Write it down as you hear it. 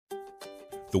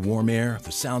The warm air,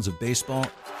 the sounds of baseball,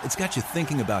 it's got you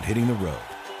thinking about hitting the road.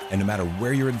 And no matter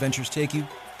where your adventures take you,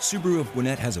 Subaru of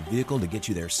Gwinnett has a vehicle to get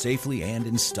you there safely and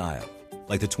in style.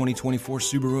 Like the 2024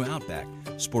 Subaru Outback,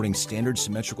 sporting standard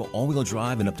symmetrical all-wheel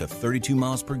drive and up to 32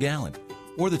 miles per gallon.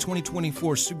 Or the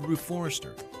 2024 Subaru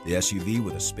Forester, the SUV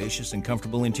with a spacious and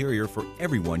comfortable interior for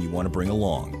everyone you want to bring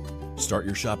along. Start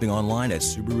your shopping online at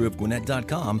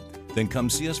SubaruofGwinnett.com, then come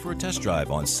see us for a test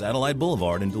drive on Satellite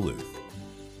Boulevard in Duluth.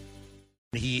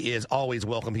 He is always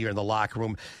welcome here in the locker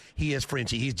room. He is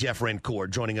Frenchie. He's Jeff Francoeur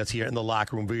joining us here in the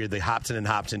locker room via the Hobson and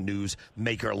Hobson News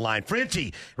Maker line.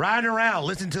 Frenchie, riding around,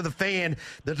 listen to the fan.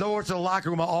 The doors to the locker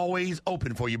room are always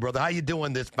open for you, brother. How you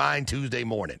doing this fine Tuesday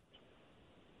morning?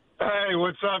 Hey,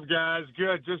 what's up, guys?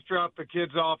 Good. Just dropped the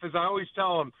kids off. As I always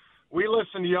tell them, we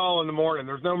listen to y'all in the morning.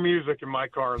 There's no music in my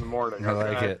car in the morning. I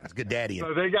like it. That's good daddy.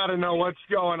 So they got to know what's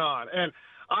going on. And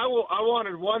I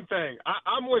wanted one thing.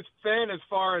 I'm with Finn as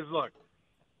far as, look,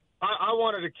 I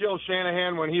wanted to kill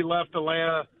Shanahan when he left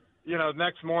Atlanta,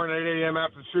 next morning at 8 a.m.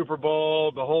 after the Super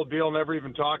Bowl. The whole deal, never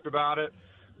even talked about it.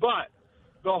 But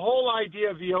the whole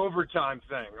idea of the overtime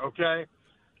thing, okay,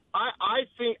 I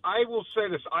think I will say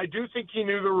this. I do think he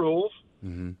knew the rules,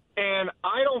 and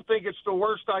I don't think it's the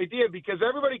worst idea because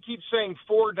everybody keeps saying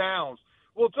 4 downs.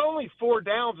 Well, it's only 4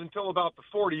 downs until about the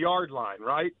 40-yard line,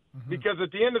 right? Mm-hmm. Because at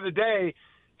the end of the day,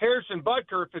 Harrison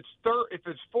Butker, if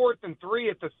it's 4th and 3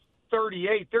 at the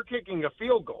 38, they're kicking a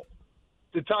field goal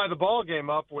to tie the ball game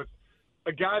up with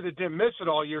a guy that didn't miss it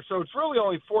all year. So it's really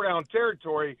only 4-down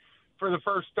territory for the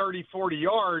first 30, 40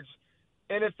 yards.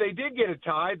 And if they did get a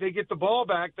tie, they get the ball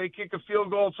back, they kick a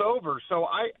field goal, it's over. So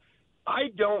I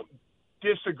don't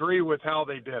disagree with how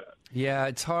they did it. Yeah,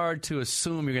 it's hard to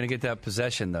assume you're going to get that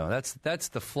possession, though. That's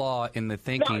the flaw in the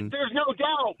thinking. No, there's no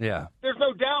doubt. Yeah. There's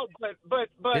no doubt,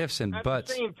 but Ifs and at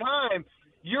buts. the same time,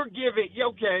 you're giving –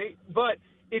 okay, but –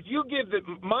 if you give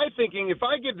my thinking, if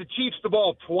I give the Chiefs the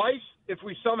ball twice, if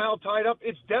we somehow tied up,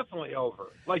 it's definitely over.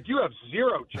 Like, you have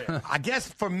zero chance. I guess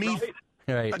for me,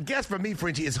 right?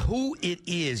 Frenchie, is who it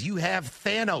is. You have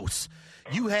Thanos.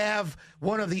 You have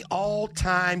one of the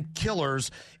all-time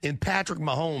killers in Patrick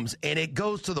Mahomes, and it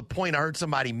goes to the point I heard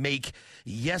somebody make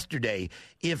yesterday.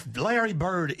 If Larry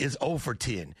Bird is 0 for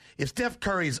 10, if Steph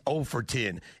Curry is 0 for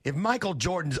 10, if Michael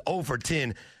Jordan's 0 for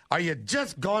 10, are you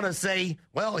just going to say,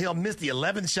 well, he'll miss the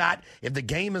 11th shot if the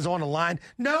game is on the line?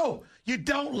 No, you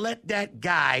don't let that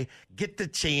guy get the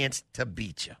chance to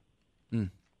beat you.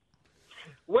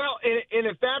 Well, and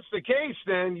if that's the case,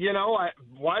 then,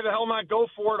 why the hell not go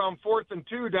for it on 4th and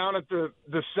 2 down at the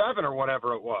 7 or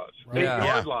whatever it was,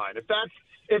 8-yard line? If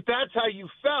that's how you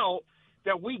felt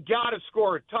that we got to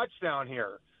score a touchdown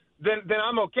here, then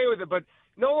I'm okay with it. But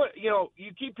no,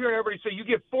 you keep hearing everybody say you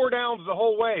get 4 downs the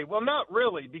whole way. Well, not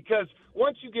really, because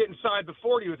once you get inside the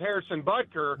 40 with Harrison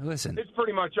Butker, it's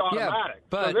pretty much automatic. Yeah,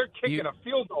 but so they're kicking a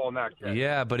field goal in that case.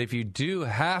 Yeah, but if you do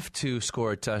have to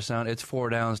score a touchdown, it's 4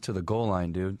 downs to the goal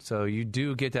line, dude. So you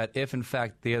do get that if, in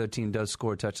fact, the other team does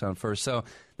score a touchdown first. So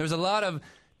there's a lot of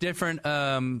different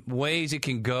ways it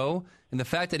can go. And the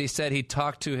fact that he said he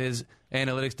talked to his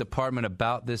analytics department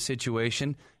about this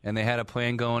situation and they had a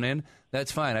plan going in,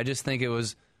 that's fine. I just think it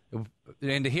was –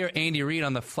 and to hear Andy Reid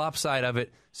on the flop side of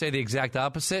it say the exact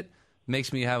opposite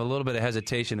makes me have a little bit of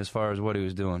hesitation as far as what he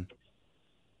was doing.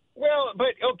 Well,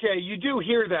 but, okay, you do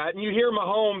hear that, and you hear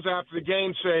Mahomes after the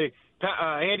game say,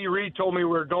 Andy Reid told me we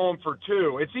were going for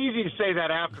 2. It's easy to say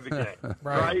that after the game,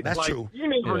 right? That's true. You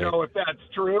never know if that's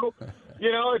true.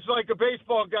 It's like a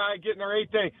baseball guy getting their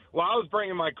 8th inning. Well, I was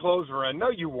bringing my closer in. No,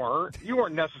 you weren't. You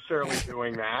weren't necessarily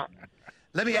doing that.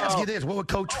 Let me ask you this: What would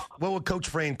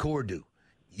Coach Francoeur do?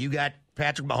 You got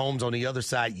Patrick Mahomes on the other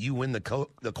side. You win the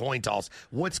coin toss.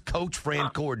 What's Coach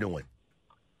Francoeur doing?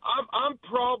 I'm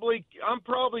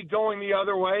probably going the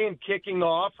other way and kicking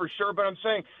off for sure. But I'm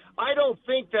saying I don't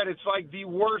think that it's like the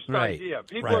worst idea.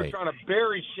 People are trying to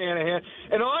bury Shanahan,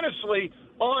 and honestly,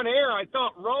 on air, I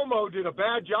thought Romo did a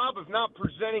bad job of not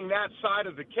presenting that side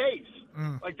of the case.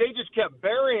 Like, they just kept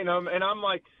burying him, and I'm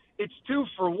like, it's 2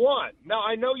 for 1. Now,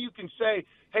 I know you can say,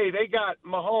 hey, they got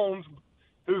Mahomes,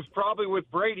 who's probably with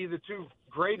Brady, the 2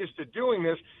 greatest at doing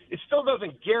this. It still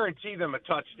doesn't guarantee them a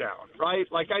touchdown, right?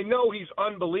 Like, I know he's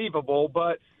unbelievable,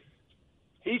 but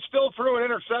he still threw an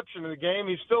interception in the game.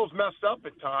 He still is messed up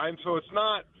at times, so it's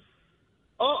not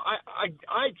 –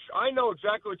 I know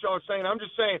exactly what y'all are saying. I'm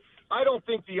just saying I don't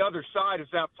think the other side is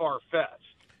that far-fetched.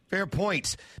 Fair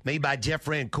points made by Jeff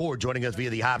Francoeur joining us via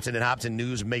the Hobson and Hobson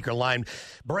News Maker line.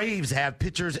 Braves have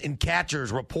pitchers and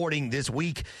catchers reporting this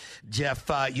week. Jeff,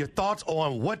 your thoughts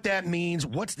on what that means,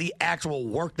 what's the actual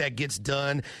work that gets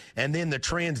done, and then the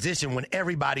transition when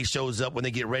everybody shows up when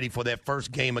they get ready for that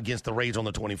first game against the Rays on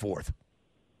the 24th?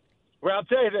 Well, I'll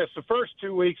tell you this. The first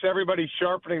 2 weeks, everybody's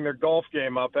sharpening their golf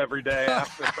game up every day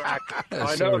after practice.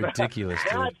 That's I know so ridiculous,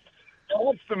 dude. That's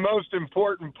the most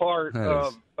important part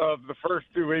of the first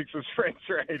 2 weeks of spring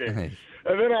training. Hey.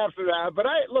 And then after that, but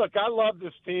I love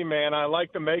this team, man. I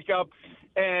like the makeup.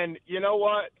 And you know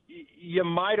what? You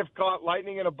might have caught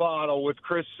lightning in a bottle with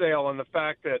Chris Sale and the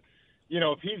fact that,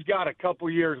 if he's got a couple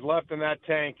years left in that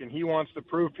tank and he wants to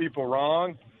prove people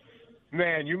wrong,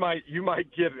 man, you might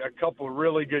get a couple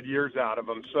really good years out of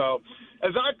him. So,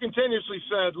 as I've continuously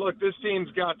said, look, this team's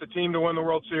got the team to win the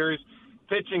World Series.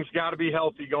 Pitching's got to be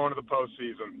healthy going to the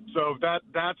postseason. So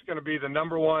that's going to be the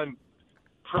number one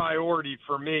priority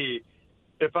for me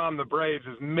if I'm the Braves,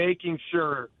 is making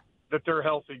sure that they're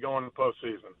healthy going to the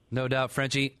postseason. No doubt,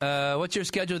 Frenchie. What's your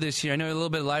schedule this year? I know you're a little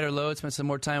bit lighter load, spend some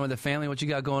more time with the family. What you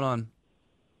got going on?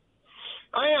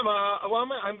 I am.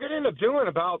 I'm going to end up doing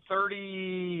about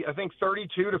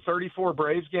 32 to 34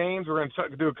 Braves games. We're going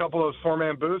to do a couple of those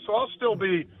four-man booths, so I'll still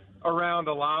be around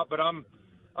a lot. But I'm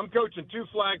coaching 2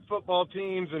 flag football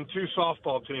teams and 2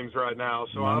 softball teams right now,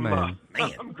 so I'm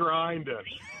grinding.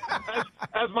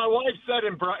 As my wife said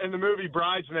in the movie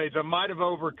Bridesmaids, I might have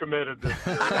overcommitted this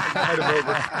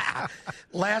year.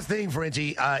 Last thing,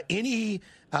 Frenchie, any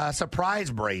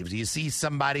surprise Braves? Do you see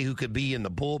somebody who could be in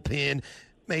the bullpen,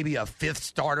 maybe a 5th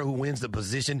starter who wins the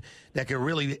position that could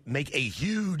really make a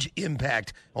huge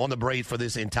impact on the Braves for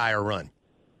this entire run?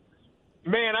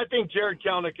 Man, I think Jared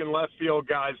Kelenic in left field,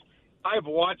 guys. I've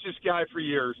watched this guy for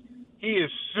years. He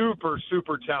is super,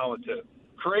 super talented.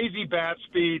 Crazy bat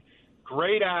speed,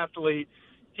 great athlete.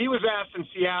 He was asked in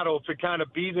Seattle to kind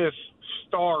of be this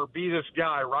star, be this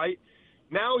guy, right?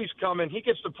 Now he's coming. He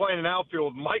gets to play in an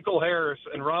outfield, Michael Harris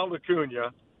and Ronald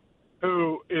Acuna,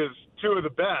 who is 2 of the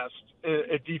best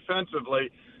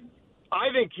defensively. I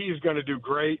think he's going to do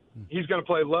great. He's going to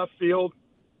play left field.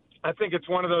 I think it's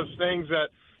one of those things that,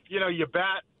 you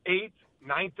bat 8th,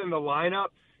 9th in the lineup.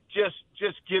 Just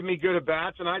give me good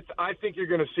at-bats, and I think you're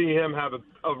going to see him have a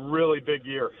really big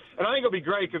year. And I think it'll be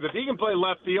great because if he can play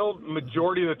left field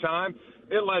majority of the time,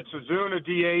 it lets Ozuna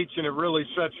DH, and it really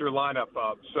sets your lineup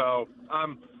up. So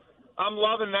I'm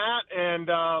loving that and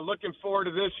looking forward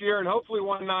to this year. And hopefully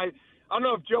one night, I don't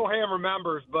know if Joe Ham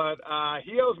remembers, but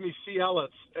he owes me C.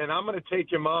 Ellis, and I'm going to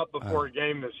take him up before a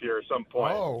game this year at some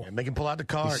point. Oh, and make him pull out the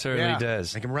card. He certainly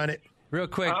does. Make him run it. Real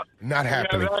quick. Not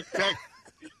happening.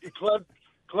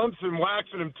 Clemson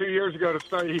waxing him 2 years ago to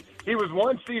start. He was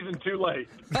one season too late.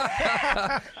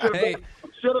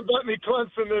 Should have bet me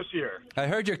Clemson this year. I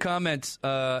heard your comments,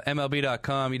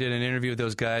 MLB.com. You did an interview with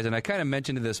those guys, and I kind of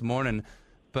mentioned it this morning.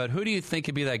 But who do you think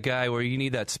could be that guy where you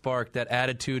need that spark, that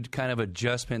attitude kind of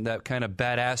adjustment, that kind of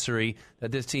badassery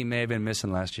that this team may have been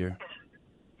missing last year?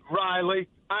 Riley.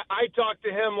 I talked to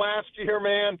him last year,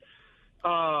 man.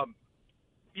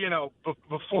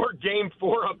 Before Game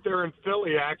 4 up there in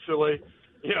Philly, actually,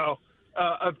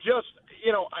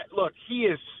 look, he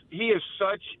is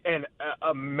such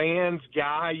a man's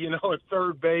guy, at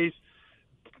third base,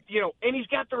 and he's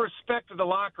got the respect of the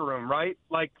locker room, right?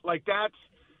 Like that's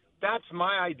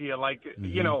my idea. Like,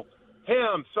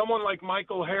 him, someone like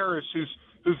Michael Harris,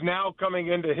 who's now coming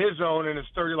into his own in his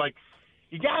 30, like,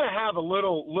 you got to have a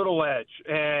little edge.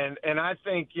 And I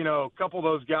think, a couple of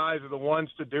those guys are the ones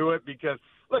to do it because,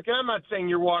 look, I'm not saying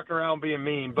you're walking around being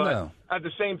mean, but at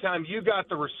the same time, you got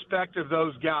the respect of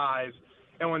those guys.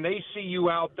 And when they see you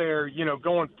out there,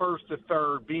 going first to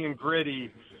third, being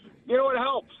gritty, it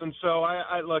helps. And so,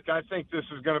 I think this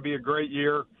is going to be a great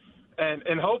year.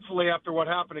 And hopefully after what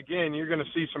happened again, you're going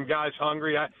to see some guys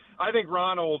hungry. I think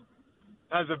Ronald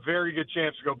has a very good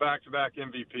chance to go back-to-back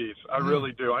MVPs. I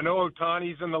really do. I know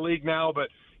Ohtani's in the league now, but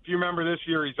if you remember this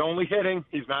year, he's only hitting.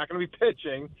 He's not going to be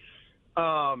pitching.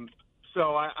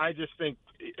 So I just think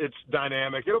it's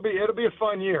dynamic. It'll be a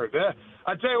fun year.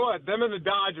 I tell you what, them and the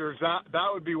Dodgers, that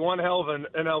would be one hell of an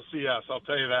LCS. I'll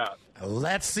tell you that.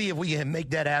 Let's see if we can make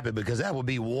that happen because that would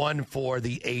be one for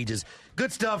the ages.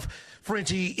 Good stuff,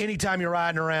 Frenchie. Anytime you're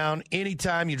riding around,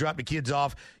 anytime you drop the kids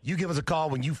off, you give us a call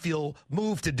when you feel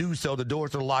moved to do so. The doors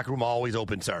to the locker room are always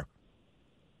open, sir.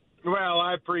 Well,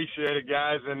 I appreciate it,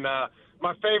 guys. And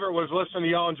my favorite was listening to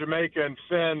y'all in Jamaica and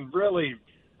Finn. Really,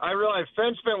 I realized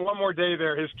Finn spent one more day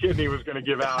there. His kidney was going to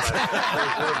give out.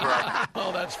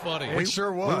 Oh, that's funny. It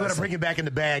sure was. We're going to bring it back in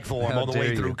the bag for him How on the way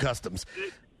dare through you. customs.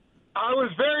 I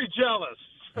was very jealous.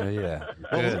 Yeah.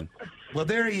 Good. Well,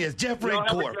 there he is, Jeff Y'all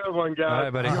have a Francoeur. good one, guys. All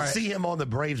right, buddy. You'll see him on the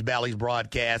Braves Bally's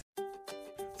broadcast.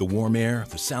 The warm air,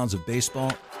 the sounds of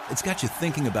baseball, it's got you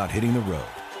thinking about hitting the road.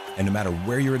 And no matter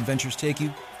where your adventures take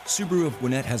you, Subaru of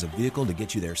Gwinnett has a vehicle to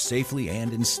get you there safely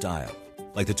and in style.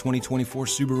 like the 2024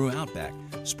 Subaru Outback,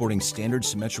 sporting standard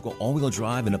symmetrical all-wheel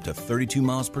drive and up to 32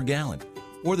 miles per gallon.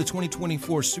 Or the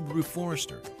 2024 Subaru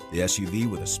Forester, the SUV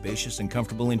with a spacious and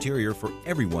comfortable interior for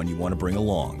everyone you want to bring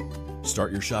along.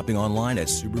 Start your shopping online at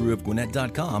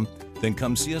SubaruofGwinnett.com, then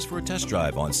come see us for a test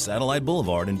drive on Satellite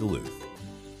Boulevard in Duluth.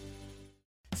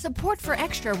 Support for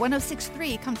Extra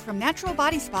 106.3 comes from Natural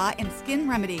Body Spa and Skin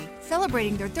Remedy,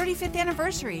 celebrating their 35th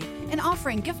anniversary and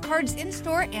offering gift cards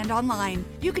in-store and online.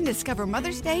 You can discover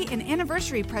Mother's Day and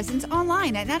anniversary presents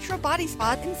online at Natural Body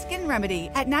Spa and Skin Remedy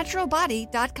at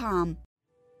naturalbody.com.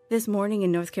 This morning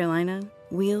in North Carolina,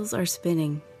 wheels are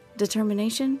spinning.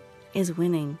 Determination is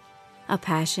winning. A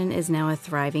passion is now a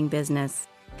thriving business,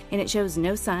 and it shows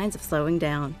no signs of slowing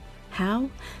down. How?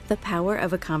 The power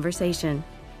of a conversation,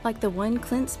 like the one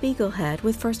Clint Spiegel had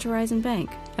with First Horizon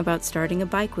Bank about starting a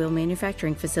bike wheel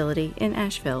manufacturing facility in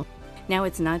Asheville. Now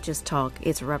it's not just talk,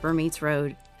 it's rubber meets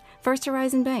road. First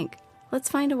Horizon Bank. Let's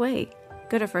find a way.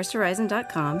 Go to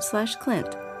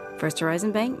firsthorizon.com/Clint. First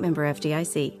Horizon Bank, member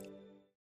FDIC.